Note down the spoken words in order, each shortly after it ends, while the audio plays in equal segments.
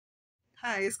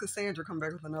Hi, it's Cassandra come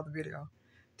back with another video.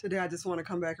 Today I just want to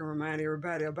come back and remind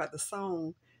everybody about the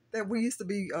song that we used to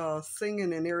be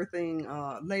singing and everything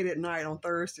late at night on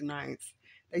Thursday nights.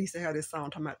 They used to have this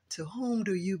song talking about, to whom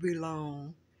do you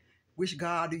belong? Which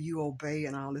God do you obey?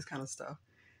 And all this kind of stuff.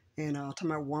 And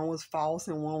talking about one was false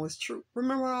and one was true.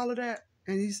 Remember all of that?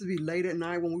 And it used to be late at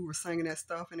night when we were singing that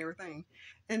stuff and everything.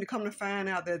 And to come to find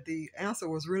out that the answer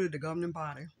was really the governing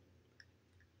body.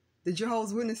 The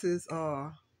Jehovah's Witnesses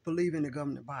believe in the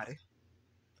governing body.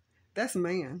 That's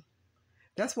man.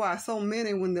 That's why so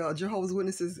many, when the Jehovah's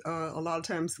Witnesses a lot of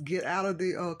times get out of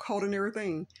the cult and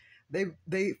everything,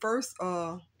 they first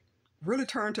really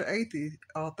turn to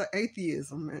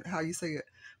atheism, and how you say it,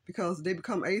 because they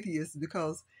become atheists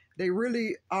because they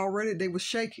really already, they were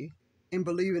shaky in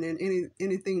believing in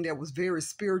anything that was very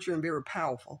spiritual and very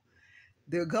powerful.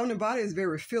 The governing body is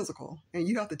very physical, and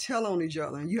you have to tell on each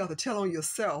other, and you have to tell on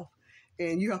yourself,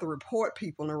 and you have to report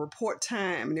people and report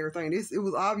time and everything. It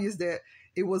was obvious that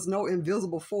it was no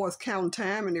invisible force counting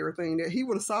time and everything. That he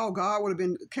would have saw, God would have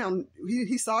been counting.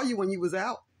 He saw you when you was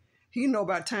out. He know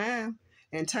about time,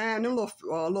 and time, them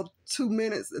little 2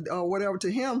 minutes or whatever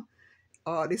to him.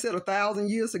 They said 1,000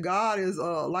 years to God is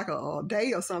like a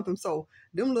day or something. So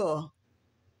them little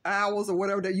hours or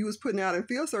whatever that you was putting out in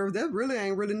field service, that really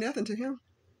ain't really nothing to him.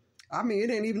 I mean,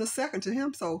 it ain't even a second to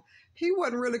him. So he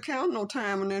wasn't really counting no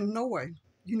time, and then no way,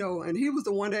 and he was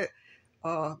the one that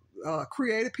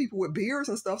created people with beards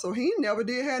and stuff. So he never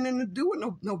did have anything to do with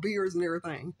no beards and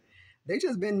everything. They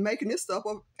just been making this stuff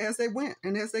up as they went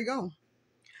and as they go.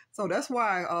 So that's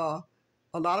why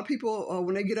a lot of people,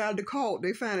 when they get out of the cult,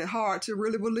 they find it hard to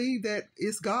really believe that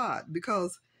it's God,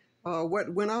 because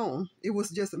what went on, it was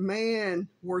just man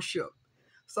worship.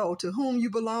 So to whom you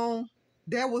belong,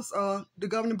 that was the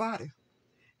governing body.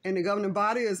 And the governing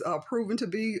body is proven to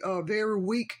be a very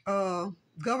weak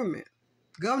governing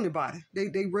body. They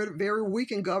very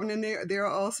weak in governing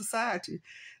their society.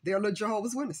 They're the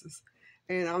Jehovah's Witnesses.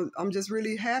 And I'm just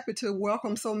really happy to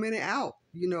welcome so many out,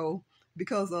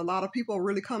 because a lot of people are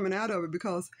really coming out of it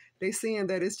because they seeing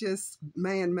that it's just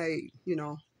man-made,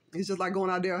 It's just like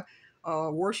going out there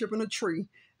worshiping a tree,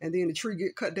 and then the tree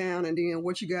get cut down, and then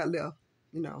what you got left,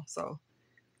 So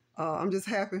I'm just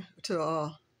happy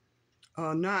to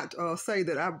not say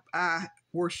that I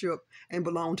worship and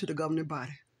belong to the governing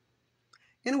body.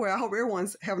 Anyway, I hope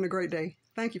everyone's having a great day.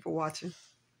 Thank you for watching.